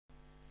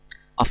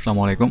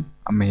আসসালামু আলাইকুম,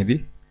 আমি মেহেদি।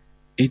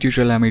 এই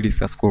টিউটোরিয়ালে আমি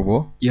ডিসকাস করব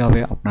কিভাবে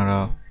আপনারা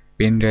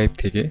পেন ড্রাইভ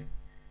থেকে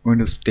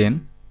উইন্ডোজ 10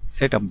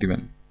 সেট আপ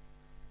দিবেন।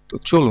 তো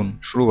চলুন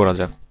শুরু করা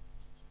যাক।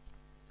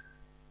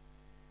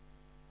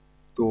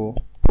 তো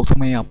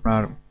প্রথমেই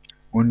আপনার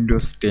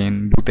উইন্ডোজ 10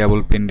 বুটেবল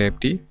পেন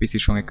ড্রাইভটি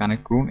পিসির সঙ্গে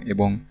কানেক্ট করুন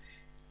এবং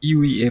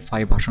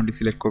ইউইএফআই ভার্সনটি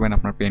সিলেক্ট করবেন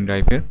আপনার পেন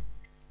ড্রাইভের।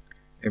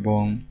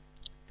 এবং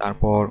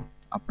তারপর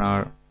আপনার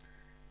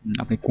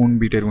আপনি কোন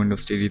বিটের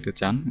উইন্ডোজটি দিতে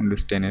চান,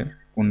 উইন্ডোজ 10-এর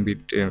কোন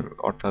বিটের,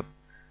 অর্থাৎ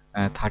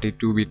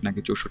 32 বিট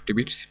নাকি 64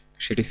 বিট,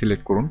 সেটি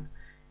সিলেক্ট করুন।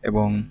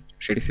 এবং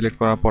সেটি সিলেক্ট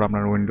করার পর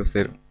আপনার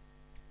উইন্ডোজের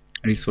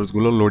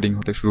রিসোর্সগুলো লোডিং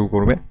হতে শুরু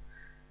করবে।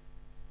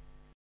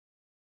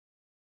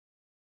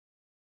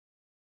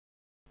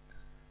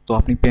 তো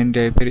আপনি পেন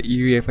ড্রাইভের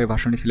ইউএফআই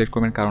ভার্সনটি সিলেক্ট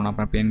করবেন, কারণ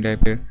আপনার পেন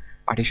ড্রাইভের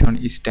পার্টিশন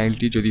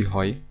স্টাইলটি যদি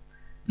হয়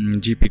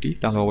জিপিটি,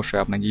 তাহলে অবশ্যই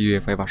আপনাকে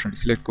ইউএফআই ভার্সনটি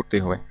সিলেক্ট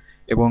করতেই হবে।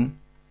 এবং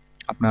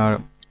আপনার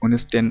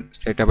উইন্ডোজ 10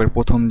 সেট আপের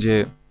প্রথম যে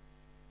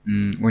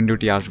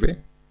উইন্ডোটি আসবে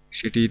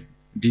সেটি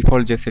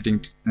ডিফল্ট যে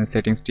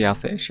সেটিংসটি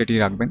আছে সেটি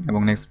রাখবেন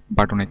এবং নেক্সট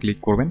বাটনে ক্লিক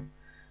করবেন।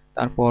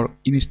 তারপর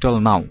ইনস্টল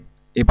নাও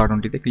এই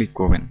বাটনটিতে ক্লিক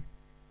করবেন।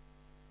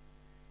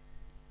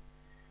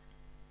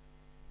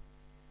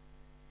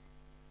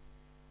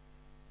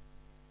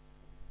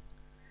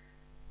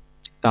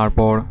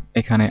 তারপর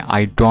এখানে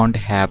আই ডোন্ট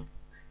হ্যাভ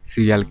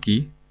সিরিয়াল কি,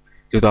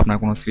 যেহেতু আপনার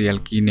কোনো সিরিয়াল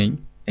কি নেই,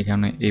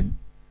 এখানে এই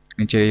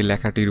নিচের এই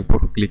লেখাটির উপর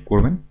ক্লিক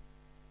করবেন।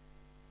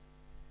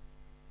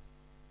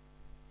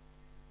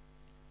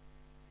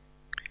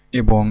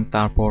 এবং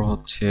তারপর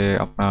হচ্ছে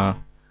আপনার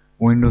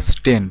উইন্ডোজ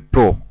 10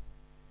 প্রো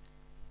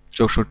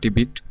 64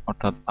 বিট,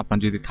 অর্থাৎ আপনার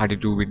যদি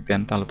 32 বিট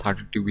দেন তাহলে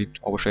 32 বিট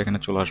অবশ্যই এখানে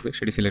চলে আসবে,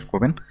 সেটি সিলেক্ট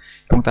করবেন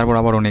এবং তারপর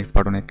আবারও নেক্সট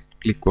বাটনে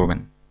ক্লিক করবেন।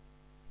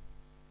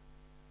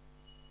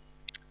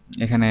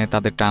 এখানে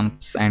তাদের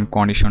টার্মস অ্যান্ড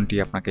কন্ডিশনটি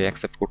আপনাকে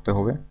অ্যাকসেপ্ট করতে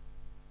হবে।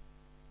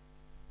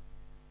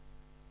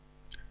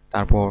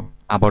 তারপর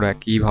আবারও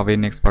একইভাবে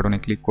নেক্সট বাটনে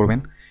ক্লিক করবেন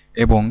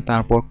এবং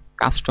তারপর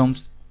কাস্টমস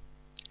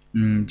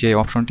যে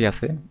অপশনটি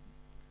আছে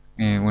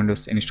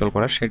উইন্ডোজ ইনস্টল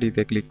করার,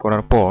 সেটিতে ক্লিক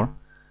করার পর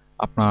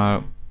আপনার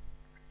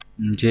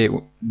যে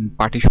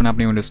পার্টিশনে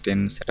আপনি উইন্ডোজ 10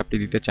 সেটআপটি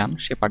দিতে চান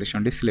সেই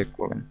পার্টিশনটি সিলেক্ট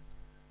করবেন।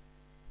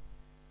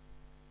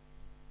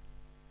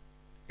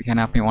 এখানে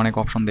আপনি অনেক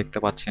অপশন দেখতে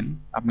পাচ্ছেন।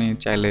 আপনি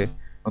চাইলে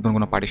নতুন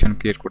কোনো পার্টিশন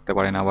ক্রিয়েট করতে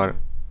পারেন, আবার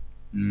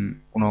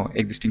কোনো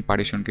এক্সিস্টিং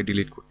পার্টিশনকে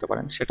ডিলিট করতে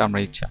পারেন, সেটা আমরা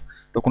ইচ্ছা।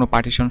 তো কোনো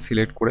পার্টিশন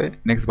সিলেক্ট করে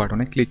নেক্সট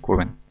বাটনে ক্লিক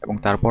করবেন এবং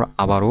তারপর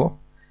আবারও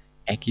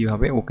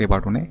একইভাবে ওকে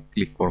বাটনে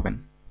ক্লিক করবেন।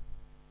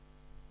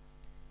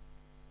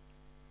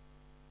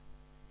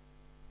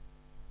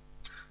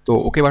 তো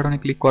ওকে বাটনে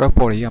ক্লিক করার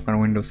পরেই আপনার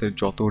উইন্ডোজের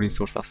যত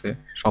রিসোর্স আছে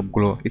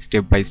সবগুলো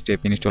স্টেপ বাই স্টেপ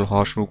ইনস্টল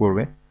হওয়া শুরু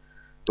করবে।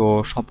 তো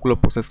সবগুলো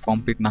প্রসেস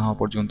কমপ্লিট না হওয়া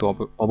পর্যন্ত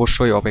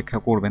অবশ্যই অপেক্ষা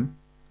করবেন।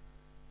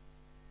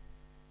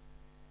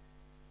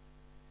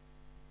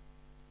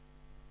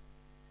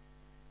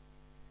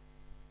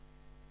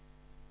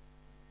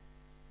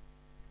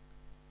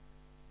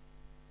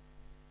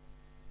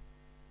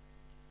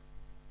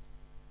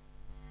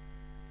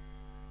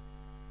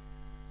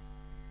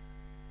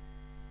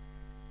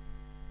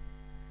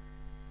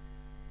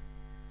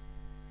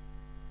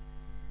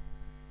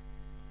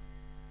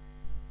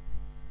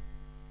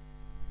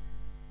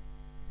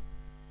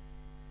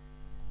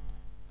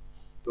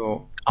 তো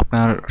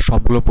আপনার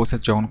সবগুলো প্রসেস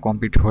যখন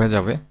কমপ্লিট হয়ে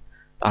যাবে,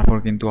 তারপর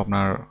কিন্তু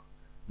আপনার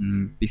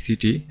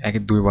পিসিটি এক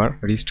দুইবার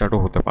রিস্টার্টও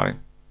হতে পারে।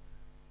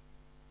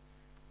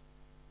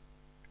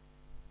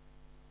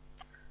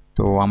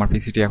 তো আমার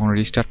পিসিটি এখন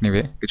রিস্টার্ট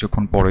নেবে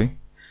কিছুক্ষণ পরেই।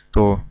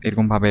 তো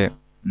এরকমভাবে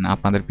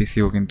আপনাদের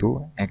পিসিও কিন্তু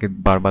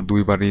একবার বা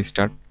দুইবার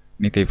রিস্টার্ট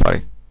নিতেই পারে।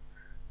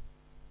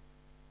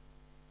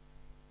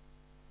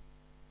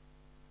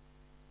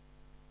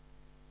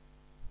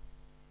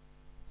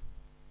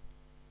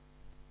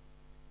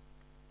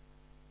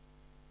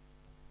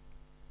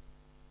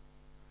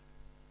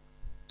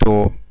 তো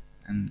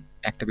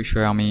একটা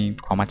বিষয়ে আমি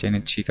ক্ষমা চেয়ে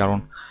নিচ্ছি, কারণ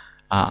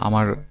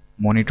আমার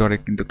মনিটরে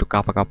কিন্তু একটু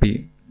কাঁপাকাঁপি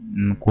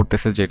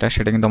করতেছে,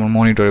 সেটা কিন্তু আমার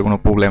মনিটরে কোনো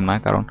প্রবলেম না,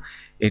 কারণ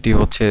এটি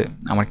হচ্ছে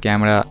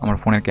আমার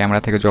ফোনের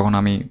ক্যামেরা থেকে যখন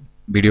আমি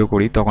ভিডিও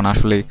করি তখন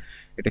আসলে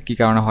এটা কী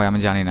কারণে হয় আমি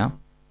জানি না।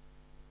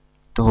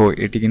 তো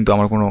এটি কিন্তু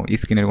আমার কোনো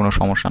স্ক্রিনের কোনো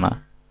সমস্যা না।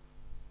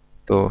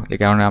 তো এই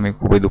কারণে আমি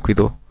খুবই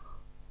দুঃখিত।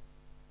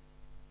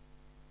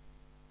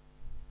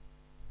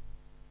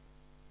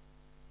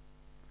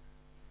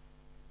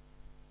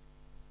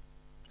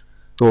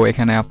 তো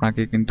এখানে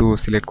আপনাকে কিন্তু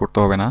সিলেক্ট করতে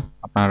হবে না।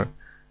 আপনার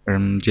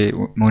যে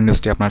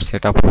উইন্ডোজটি আপনার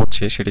সেট আপ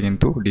হচ্ছে সেটি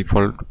কিন্তু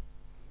ডিফল্ট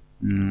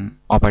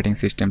অপারেটিং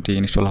সিস্টেমটি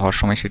ইনস্টল হওয়ার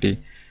সময় সেটি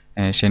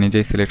সে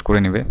নিজেই সিলেক্ট করে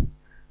নেবে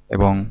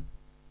এবং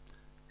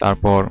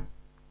তারপর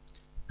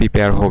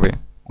প্রিপেয়ার হবে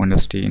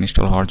উইন্ডোজটি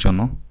ইনস্টল হওয়ার জন্য।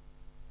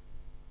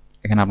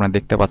 এখানে আপনারা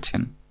দেখতে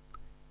পাচ্ছেন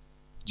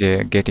যে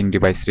গেটিং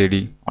ডিভাইস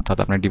রেডি, অর্থাৎ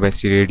আপনার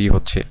ডিভাইসটি রেডি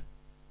হচ্ছে।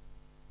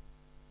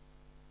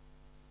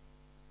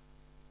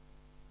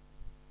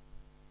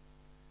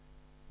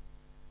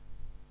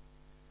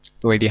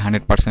 তো এটি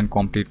 100%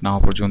 কমপ্লিট না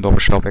হওয়া পর্যন্ত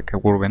অবশ্যই অপেক্ষা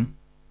করবেন।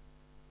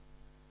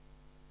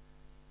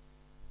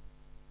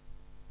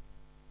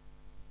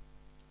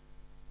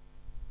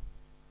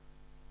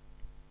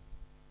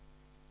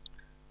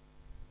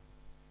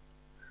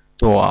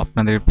 তো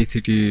আপনাদের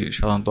পিসিটি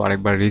সাধারণত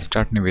আরেকবার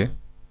রিস্টার্ট নেবে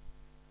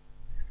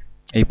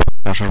এই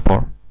পথে আসার পর।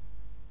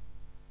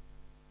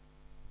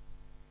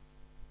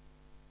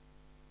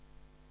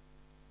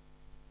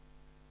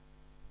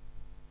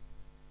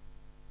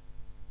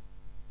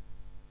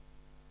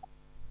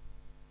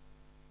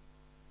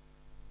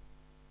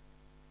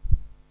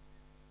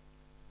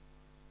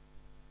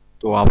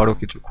 তো আবারও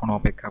কিছুক্ষণ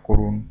অপেক্ষা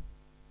করুন।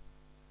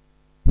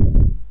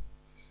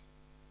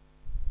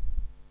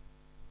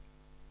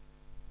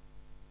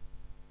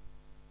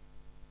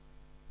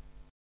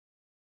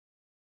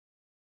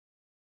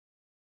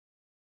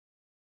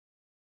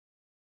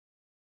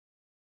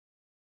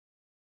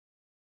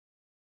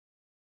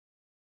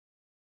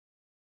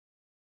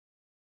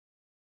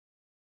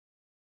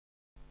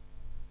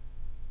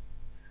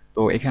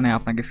 তো এখানে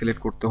আপনাকে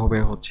সিলেক্ট করতে হবে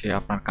হচ্ছে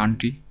আপনার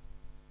কান্ট্রি।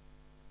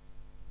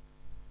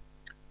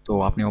 তো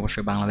আপনি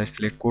অবশ্যই বাংলাদেশ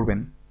সিলেক্ট করবেন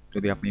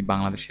যদি আপনি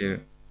বাংলাদেশের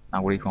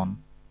নাগরিক হন,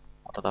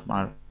 অর্থাৎ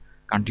আপনার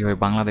কান্ট্রি হয়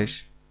বাংলাদেশ।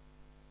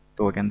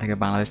 তো এখান থেকে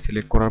বাংলাদেশ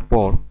সিলেক্ট করার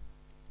পর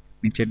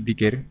নিচের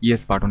দিকের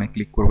ইয়েস বাটনে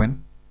ক্লিক করবেন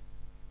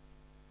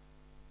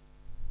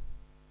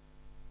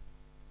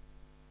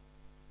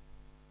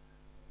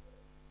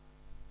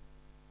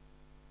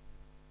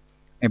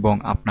এবং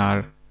আপনার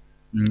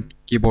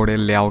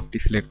কিবোর্ডের লেআউটটি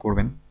সিলেক্ট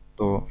করবেন।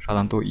 তো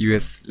সাধারণত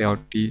ইউএস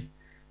লেআউটটি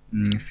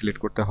সিলেক্ট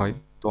করতে হয়,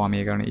 তো আমি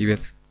এই কারণে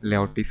ইউএস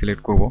লেআউটটি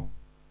সিলেক্ট করব।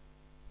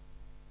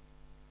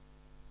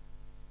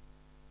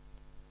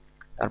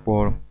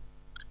 তারপর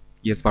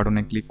ইয়েস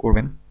বাটনে ক্লিক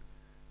করবেন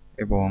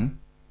এবং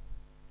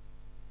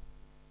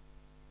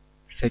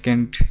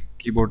সেকেন্ড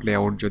কিবোর্ড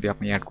লেআউট যদি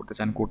আপনি অ্যাড করতে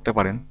চান করতে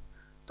পারেন,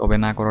 তবে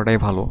না করাটাই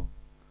ভালো।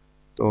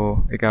 তো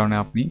এই কারণে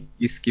আপনি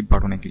স্কিপ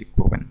বাটনে ক্লিক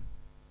করবেন।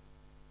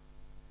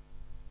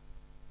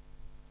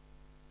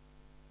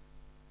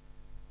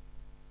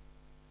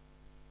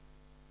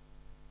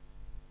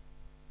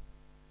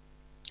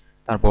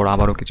 তারপর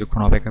আবারও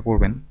কিছুক্ষণ অপেক্ষা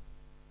করবেন।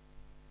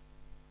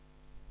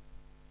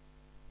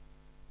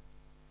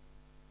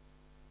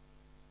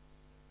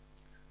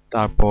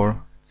 তারপর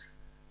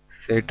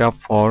set up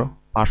for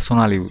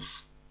personal use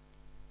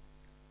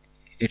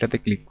এটাতে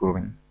ক্লিক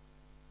করবেন,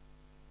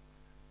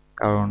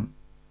 কারণ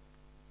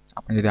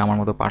আপনি যদি আমার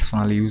মতো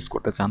পার্সোনাল ইউজ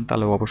করতে চান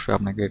তাহলে অবশ্যই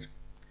আপনাকে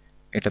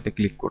এটাতে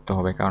ক্লিক করতে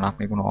হবে, কারণ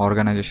আপনি কোনো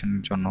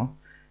অর্গানাইজেশনের জন্য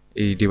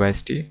এই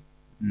ডিভাইসটি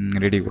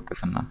রেডি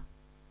করতেছেন না।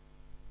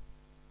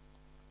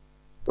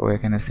 তো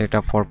এখানে set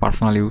up for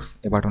personal use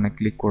a বাটনে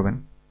ক্লিক করবেন।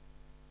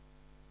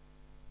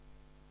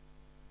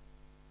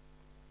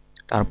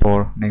 তারপর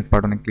নেক্সট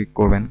বাটনে ক্লিক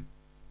করবেন।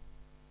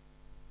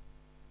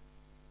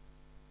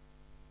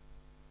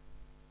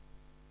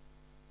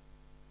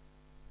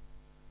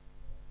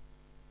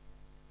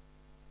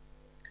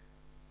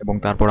 এবং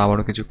তারপর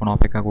আবারও কিছুক্ষণ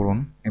অপেক্ষা করুন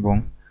এবং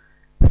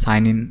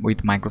sign in with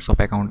Microsoft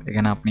account,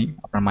 এখানে আপনি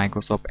আপনার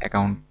মাইক্রোসফট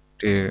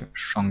অ্যাকাউন্টের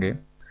সঙ্গে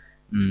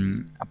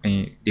আপনি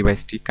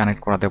ডিভাইসটি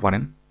কানেক্ট করাতে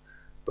পারেন।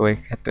 তো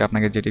এক্ষেত্রে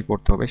আপনাকে যেটি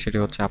করতে হবে সেটি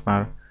হচ্ছে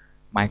আপনার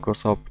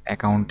মাইক্রোসফট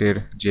অ্যাকাউন্টের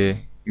যে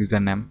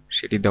ইউজার নেম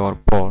সেটি দেওয়ার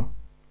পর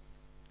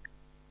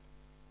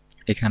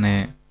এখানে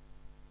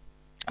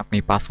আপনি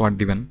পাসওয়ার্ড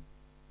দিবেন।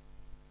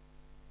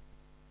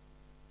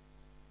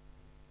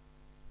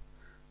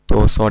 তো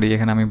সরি,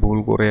 এখানে আমি ভুল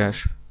করে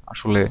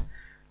আসলে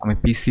আমি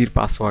পিসির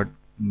পাসওয়ার্ড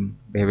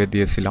ভেবে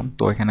দিয়েছিলাম।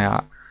 তো এখানে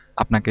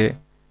আপনাকে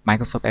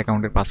মাইক্রোসফট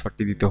অ্যাকাউন্টের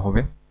পাসওয়ার্ডটি দিতে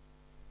হবে।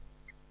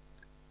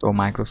 তো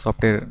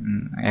মাইক্রোসফটের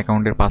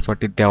অ্যাকাউন্টের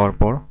পাসওয়ার্ডটি দেওয়ার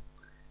পর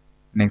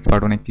নেক্সট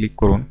বাটনে ক্লিক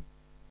করুন।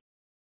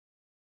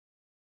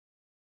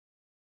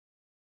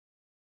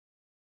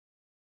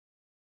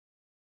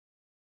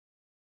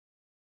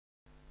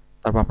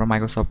 তারপর আপনার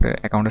মাইক্রোসফটের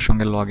অ্যাকাউন্টের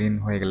সঙ্গে লগ ইন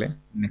হয়ে গেলে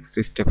নেক্সট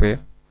স্টেপে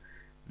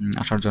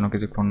আসার জন্য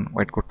কিছুক্ষণ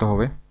ওয়েট করতে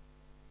হবে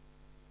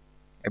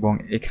এবং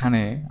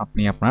এখানে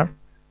আপনি আপনার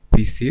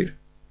পিসির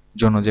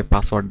জন্য যে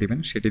পাসওয়ার্ড দিবেন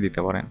সেটি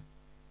দিতে পারেন।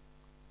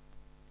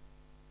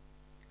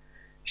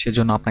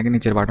 সেজন্য আপনাকে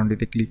নিচের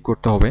বাটনটিতে ক্লিক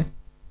করতে হবে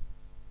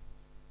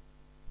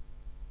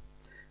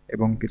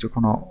এবং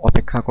কিছুক্ষণ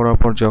অপেক্ষা করার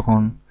পর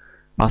যখন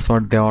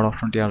পাসওয়ার্ড দেওয়ার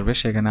অপশনটি আসবে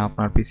সেখানে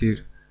আপনার পিসির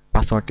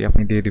পাসওয়ার্ডটি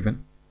আপনি দিয়ে দিবেন।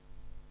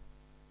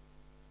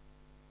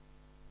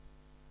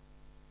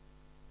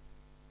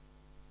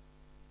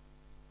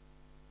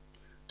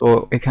 তো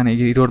এখানে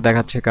এরর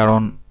দেখাচ্ছে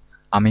কারণ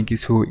আমি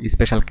কিছু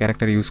স্পেশাল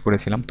ক্যারেক্টার ইউজ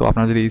করেছিলাম। তো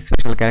আপনারা যদি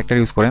স্পেশাল ক্যারেক্টার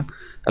ইউজ করেন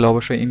তাহলে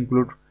অবশ্যই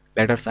ইনক্লুড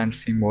লেটার্স অ্যান্ড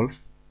সিম্বলস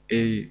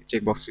এই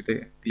চেকবক্সটিতে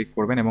ক্লিক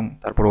করবেন এবং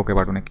তারপর ওকে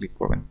বাটনে ক্লিক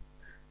করবেন,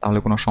 তাহলে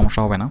কোনো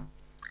সমস্যা হবে না।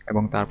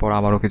 এবং তারপর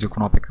আবারও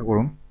কিছুক্ষণ অপেক্ষা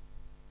করুন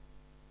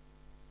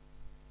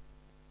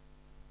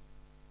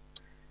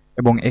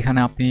এবং এখানে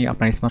আপনি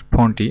আপনার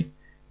স্মার্টফোনটি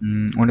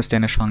উইন্ডোজ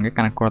 10 এর সঙ্গে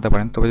কানেক্ট করাতে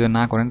পারেন। তবে যদি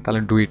না করেন তাহলে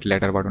ডু ইট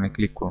লেটার বাটনে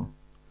ক্লিক করুন।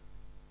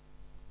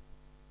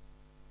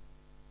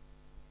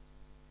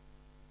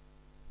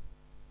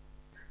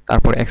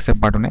 তারপর অ্যাকসেপ্ট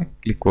বাটনে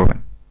ক্লিক করবেন।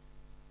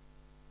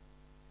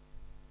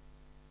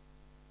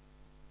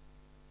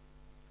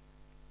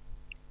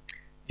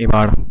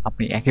 এবার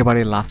আপনি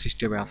একেবারে লাস্ট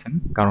স্টেপে আছেন,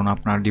 কারণ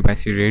আপনার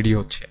ডিভাইসটি রেডি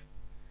হচ্ছে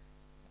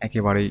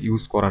একেবারে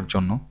ইউজ করার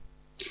জন্য,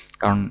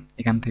 কারণ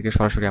এখান থেকে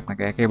সরাসরি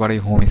আপনাকে একেবারেই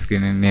হোম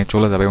স্ক্রিনে নিয়ে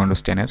চলে যাবে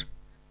উইন্ডোজ 10 এর।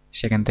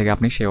 সেখান থেকে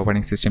আপনি সেই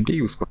অপারেটিং সিস্টেমটি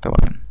ইউজ করতে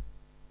পারবেন।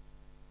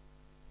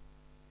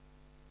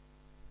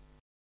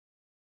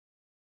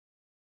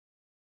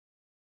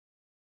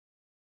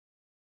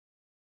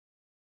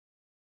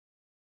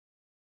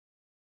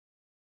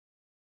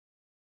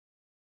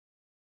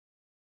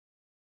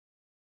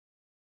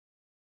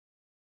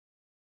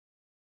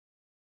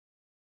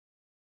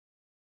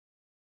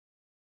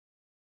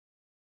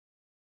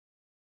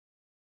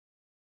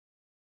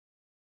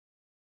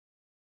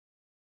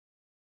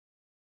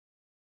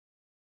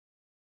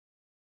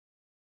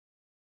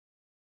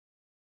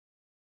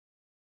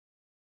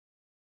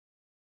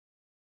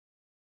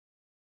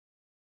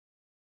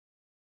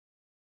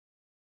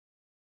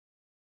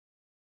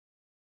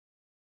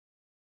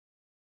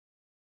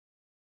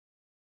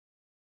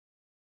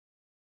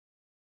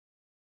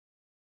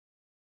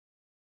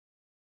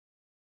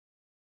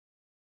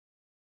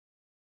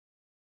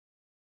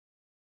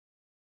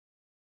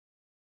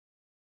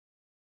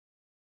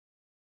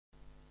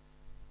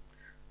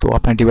 তো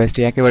আপনার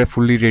ডিভাইসটি একেবারে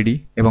ফুললি রেডি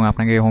এবং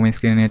আপনাকে হোম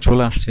স্ক্রিনে নিয়ে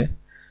চলে আসছে।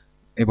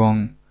 এবং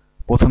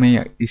প্রথমেই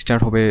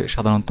স্টার্ট হবে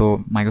সাধারণত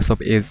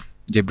মাইক্রোসফট এজ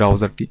যে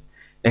ব্রাউজারটি।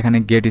 এখানে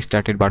গেট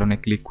স্টার্টেড বাটনে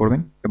ক্লিক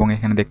করবেন এবং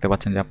এখানে দেখতে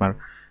পাচ্ছেন যে আপনার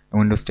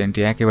উইন্ডোজ 10টি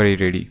একেবারেই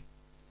রেডি।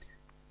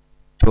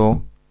 তো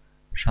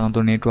সাধারণত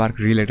নেটওয়ার্ক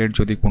রিলেটেড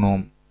যদি কোনো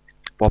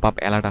পপ আপ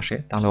অ্যালার্ট আসে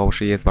তাহলে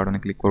অবশ্যই এস বাটনে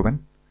ক্লিক করবেন।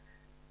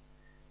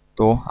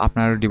 তো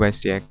আপনার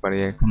ডিভাইসটি একবারে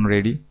এখন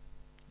রেডি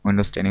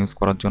উইন্ডোজ 10 ইউজ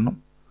করার জন্য।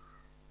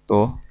 তো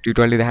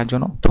টিউটোরিয়ালটি দেখার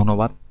জন্য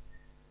ধন্যবাদ।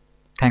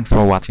 Thanks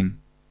for watching.